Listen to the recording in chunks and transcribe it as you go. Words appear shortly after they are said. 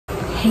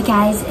Hey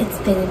guys, it's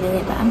been a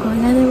minute, but I'm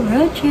going on a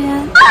road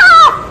trip.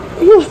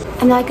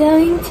 I'm not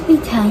going to be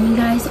telling you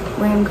guys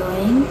where I'm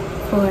going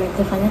for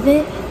the fun of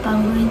it, but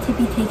I'm going to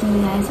be taking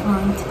you guys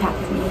along to pack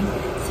with me.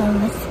 So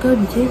let's go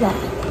do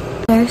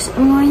that. First,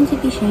 I'm going to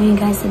be showing you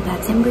guys the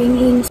bags I'm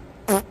bringing.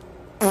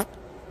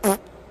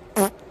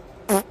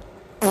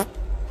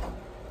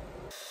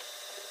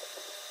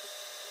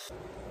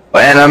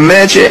 When I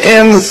met you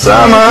in the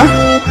summer,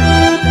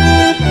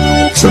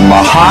 to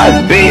my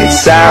heartbeat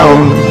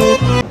sound.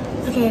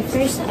 Okay,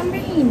 first I'm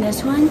bringing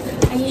this one.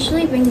 I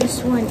usually bring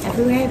this one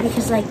everywhere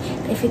because like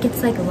if it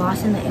gets like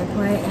lost in the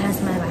airport, it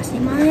has my last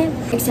name on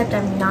it. Except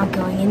I'm not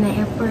going in the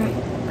airport,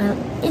 but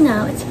you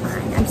know, it's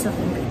fine. I'm still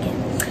gonna bring it.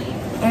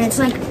 And it's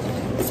like,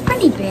 it's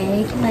pretty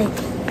big, like,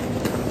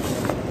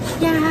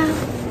 yeah,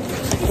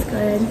 it's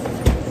good.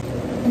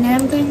 And then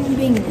I'm going to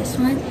bring this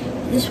one.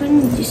 This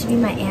one used to be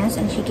my aunt's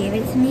and she gave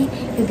it to me.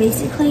 But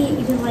basically,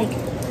 you could like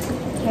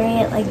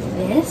carry it like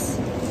this.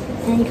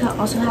 And then you could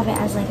also have it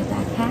as like a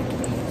backpack.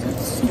 So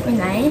it's super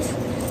nice.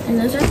 And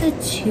those are the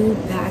two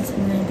bags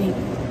I'm going to be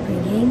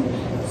bringing.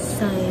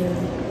 So,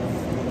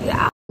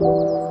 yeah.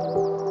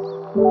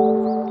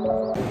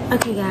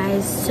 Okay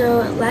guys,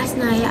 so last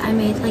night I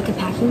made like a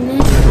packing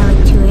list at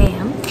like 2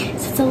 a.m.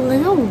 So it's a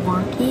little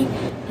wonky,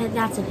 but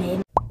that's okay.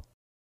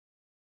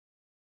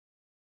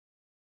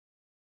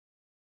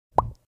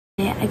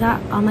 I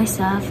got all my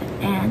stuff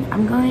and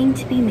I'm going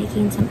to be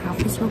making some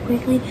outfits real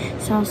quickly,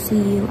 so I'll see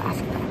you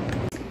after that.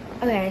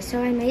 Okay,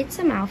 so I made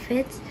some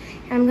outfits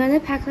and I'm going to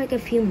pack like a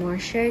few more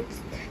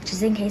shirts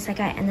just in case like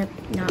I end up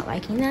not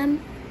liking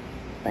them,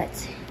 but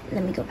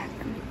let me go pack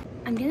them.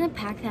 I'm going to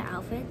pack the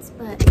outfits,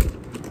 but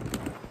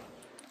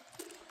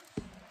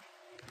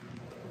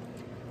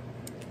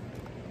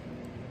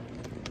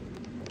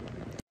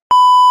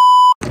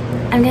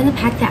I'm gonna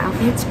pack the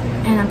outfits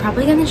and I'm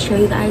probably gonna show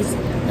you guys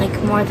like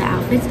more of the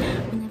outfits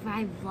whenever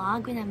I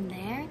vlog when I'm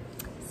there.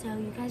 So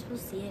you guys will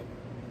see it,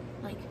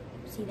 like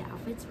see the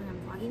outfits when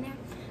I'm vlogging there.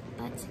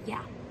 But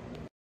yeah.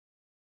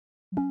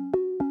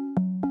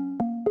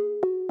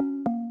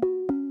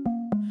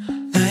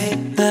 Late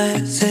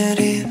night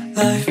city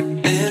life,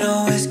 it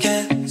always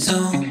gets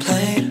so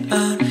played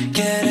out.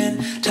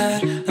 Getting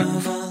tired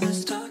of all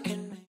this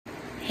talking.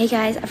 Hey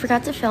guys, I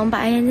forgot to film, but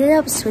I ended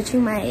up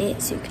switching my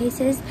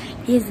suitcases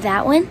because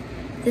that one,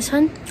 this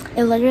one,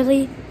 it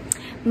literally,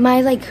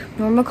 my like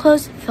normal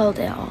clothes filled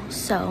it all,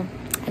 so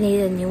I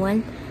needed a new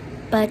one.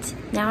 But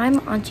now I'm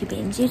on to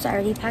bathing suits. I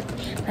already packed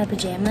my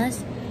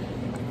pajamas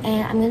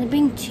and I'm gonna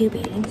bring 2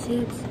 bathing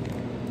suits.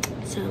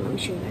 So let me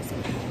show you guys.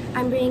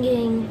 I'm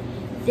bringing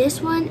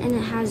this one and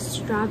it has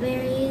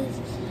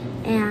strawberries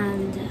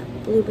and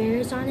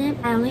blueberries on it.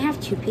 I only have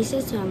 2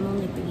 pieces, so I'm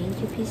only bringing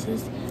 2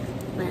 pieces,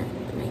 but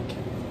like,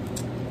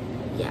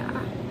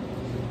 yeah.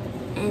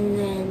 And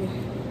then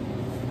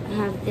I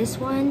have this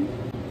one.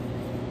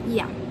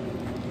 Yeah.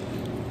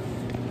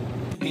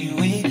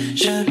 We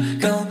should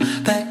go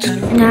back to.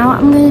 Now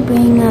I'm gonna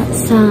bring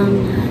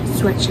some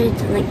sweatshirts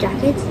and like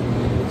jackets.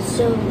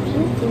 So I'm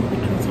trying to think which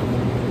ones I'm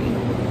gonna bring.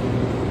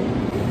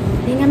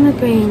 I think I'm gonna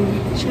bring,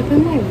 should I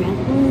bring my red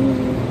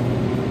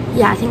one?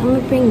 Yeah, I think I'm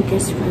gonna bring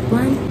this red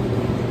one.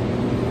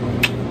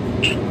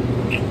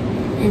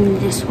 And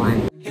this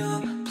one.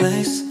 Your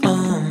place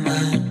on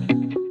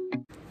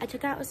mine. I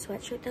took out a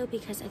sweatshirt though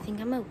because I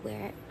think I'm gonna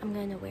wear it on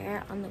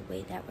the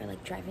way that we're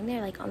like driving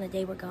there, like on the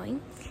day we're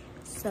going.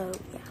 So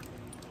yeah.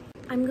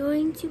 I'm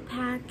going to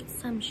pack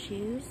some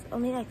shoes,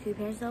 only like 3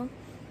 pairs though,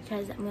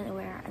 because I'm gonna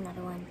wear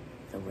another one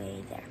the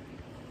way there.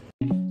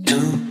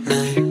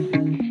 Tonight,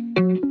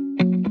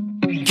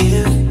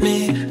 give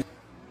me. And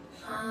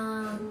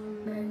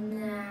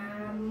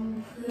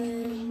I'm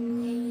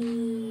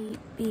gonna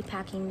be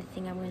packing the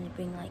thing I'm going to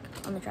bring like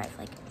on the drive,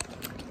 like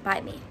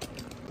by me.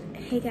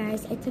 Hey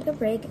guys, I took a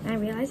break and I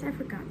realized I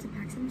forgot to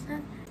pack some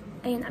stuff,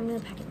 and I'm gonna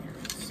pack it now.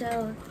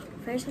 So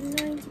first I'm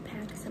going to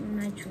pack some of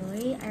my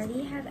jewelry. I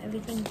already have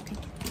everything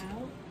picked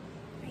out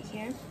right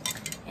here.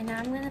 And now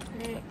I'm gonna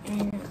put it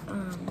in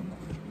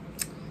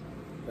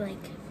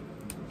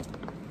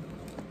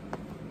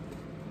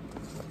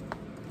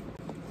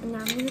now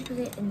I'm gonna put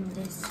it in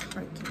this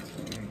heart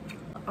container.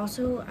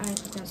 Also, I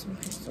picked out some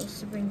crystals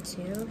to bring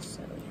too,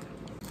 so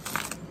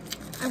yeah.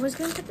 I was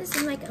gonna put this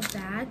in like a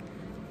bag,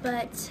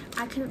 but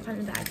I couldn't find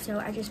the bag, so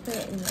I just put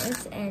it in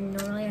this, and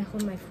normally I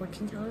hold my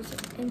fortune tellers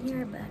in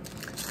here, but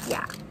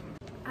yeah.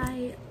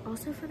 I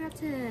also forgot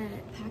to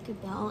pack a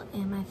belt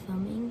and my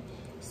filming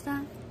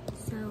stuff,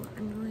 so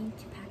I'm going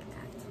to pack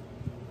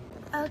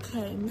that.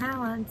 Okay,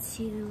 now on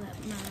to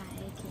my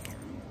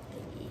cam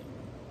thingy.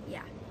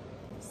 Yeah.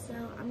 So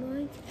I'm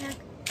going to pack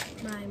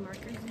my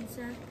markers and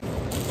stuff.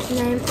 And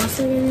I'm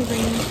also going to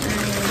bring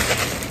my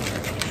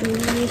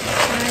jewelry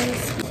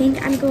supplies. I think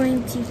I'm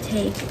going to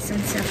take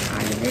some stuff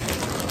out of it.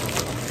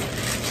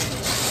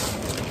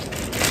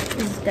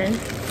 This is good.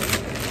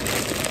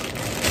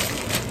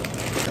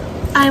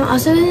 I'm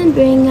also going to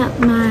bring up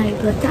my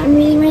book that I'm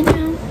reading right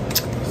now.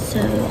 So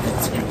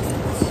let's pack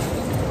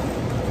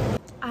that.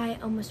 I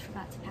almost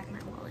forgot to pack my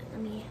wallet.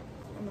 I'm going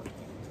to put it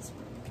in this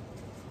one.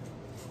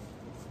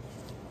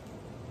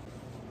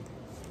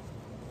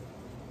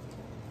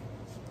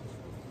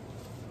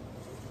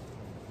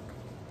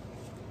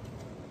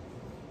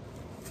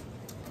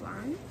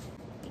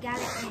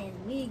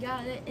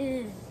 got it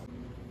in.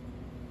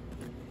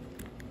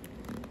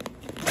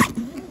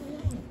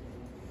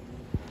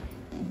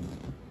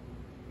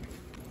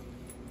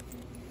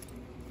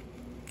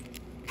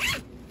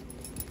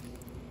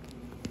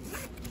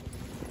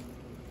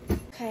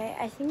 Okay,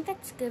 I think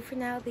that's good for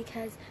now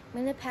because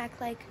I'm gonna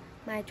pack like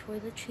my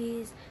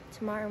toiletries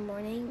tomorrow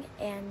morning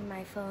and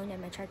my phone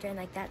and my charger and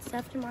like that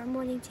stuff tomorrow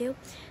morning too.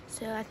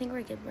 So I think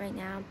we're good right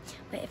now.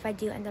 But if I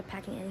do end up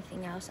packing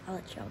anything else, I'll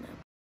let y'all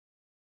know.